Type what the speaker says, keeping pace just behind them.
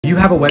you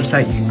have a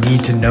website, you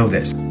need to know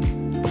this.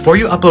 Before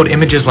you upload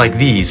images like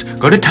these,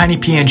 go to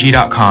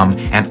tinypng.com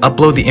and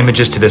upload the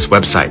images to this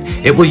website.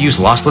 It will use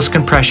lossless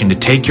compression to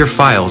take your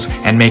files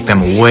and make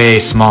them way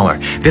smaller.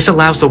 This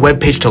allows the web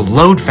page to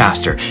load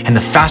faster, and the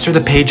faster the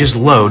pages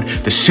load,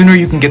 the sooner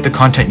you can get the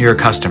content to your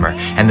customer.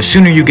 And the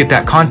sooner you get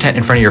that content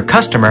in front of your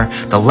customer,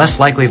 the less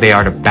likely they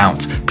are to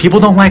bounce. People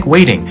don't like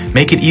waiting.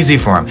 Make it easy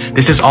for them.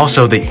 This is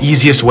also the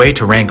easiest way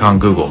to rank on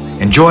Google.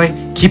 Enjoy,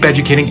 keep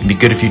educating, and be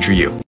good at future you.